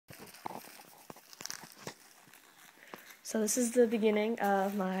So this is the beginning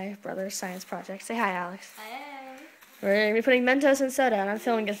of my brother's science project. Say hi, Alex. Hi. We're going to be putting Mentos and soda, and I'm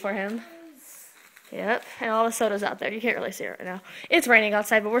filming it for him. Yep, and all the soda's out there. You can't really see it right now. It's raining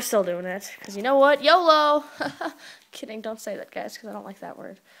outside, but we're still doing it. Because you know what? YOLO! Kidding, don't say that, guys, because I don't like that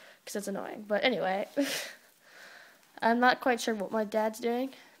word. Because it's annoying. But anyway, I'm not quite sure what my dad's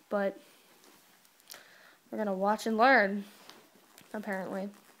doing, but we're going to watch and learn, apparently.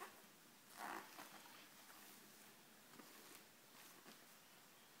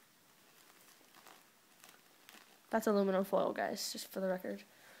 That's aluminum foil, guys, just for the record.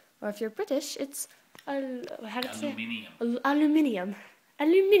 Or if you're British, it's Aluminium. Aluminium.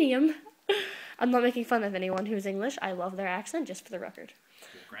 Aluminium. I'm not making fun of anyone who's English. I love their accent, just for the record.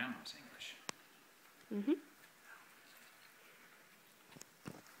 Your grandma's English. Mm-hmm.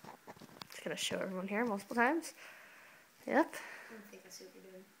 Just gonna show everyone here multiple times. Yep. I don't think I see what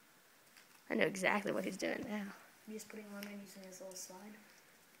you're doing. I know exactly what he's doing now. I'm just putting on and using this little slide.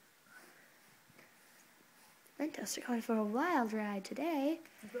 Mentos are going for a wild ride today.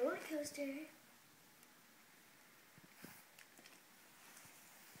 Roller coaster.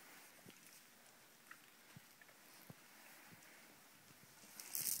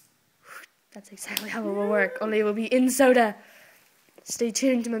 That's exactly how it will work, only it will be in soda. Stay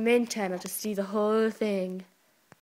tuned to my main channel to see the whole thing.